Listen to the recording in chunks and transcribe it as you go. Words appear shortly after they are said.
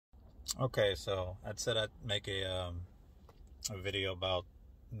Okay, so I said I'd make a video about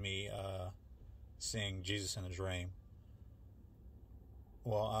me seeing Jesus in a dream.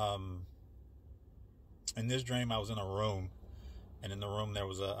 Well, in this dream, I was in a room, and in the room there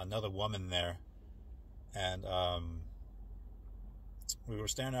was another woman there, and we were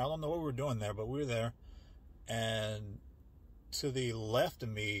standing there. I don't know what we were doing there, but we were there, and to the left of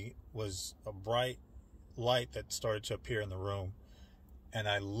me was a bright light that started to appear in the room, and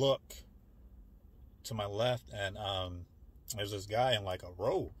I look to my left, and there's this guy in like a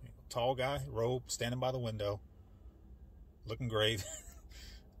robe, tall guy, robe, standing by the window, looking great.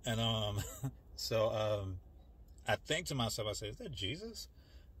 And so I think to myself, I say, is that Jesus?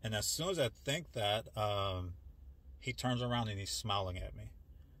 And as soon as I think that, he turns around and he's smiling at me.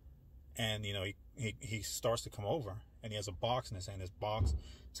 And he starts to come over, and he has a box in his hand. His box,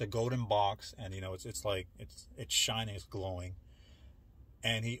 it's a golden box, and it's like it's shining, it's glowing.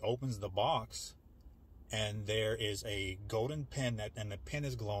 And he opens the box, and there is a golden pen and the pen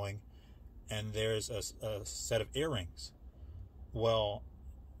is glowing, and there's a set of earrings. Well,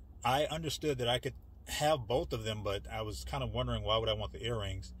 I understood that I could have both of them, but I was kind of wondering, why would I want the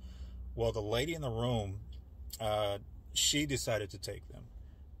earrings? Well, the lady in the room, she decided to take them,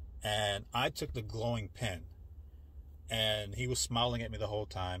 and I took the glowing pen, and he was smiling at me the whole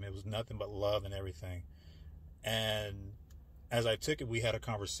time. It was nothing but love and everything. And as I took it, we had a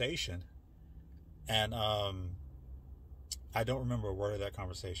conversation, and I don't remember a word of that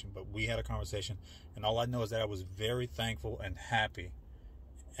conversation, but we had a conversation, and all I know is that I was very thankful and happy,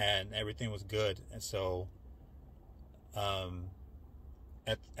 and everything was good. And so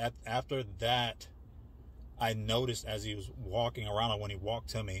after that, I noticed as he was walking around, and when he walked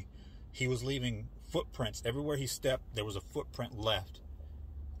to me, he was leaving footprints. Everywhere he stepped, there was a footprint left,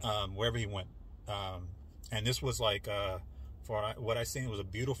 wherever he went. And this was like, for what I seen, it was a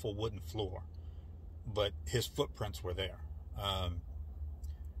beautiful wooden floor, but his footprints were there.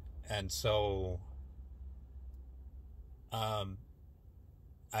 And so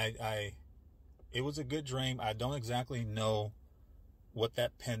it was a good dream. I don't exactly know what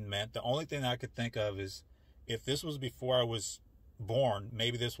that pen meant. The only thing that I could think of is, if this was before I was born,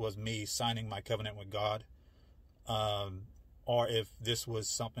 maybe this was me signing my covenant with God. Or if this was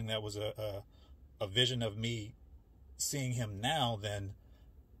something that was a vision of me seeing him now, then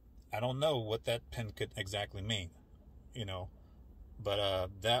I don't know what that pen could exactly mean, but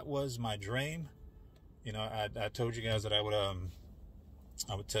that was my dream. I told you guys that I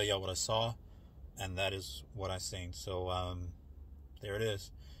would tell y'all what I saw, and that is what I seen. So there it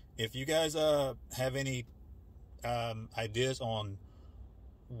is. If you guys have any ideas on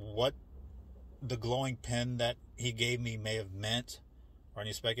what the glowing pen that he gave me may have meant, or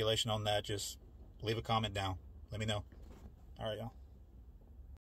any speculation on that, just leave a comment down. Let me know. All right, y'all.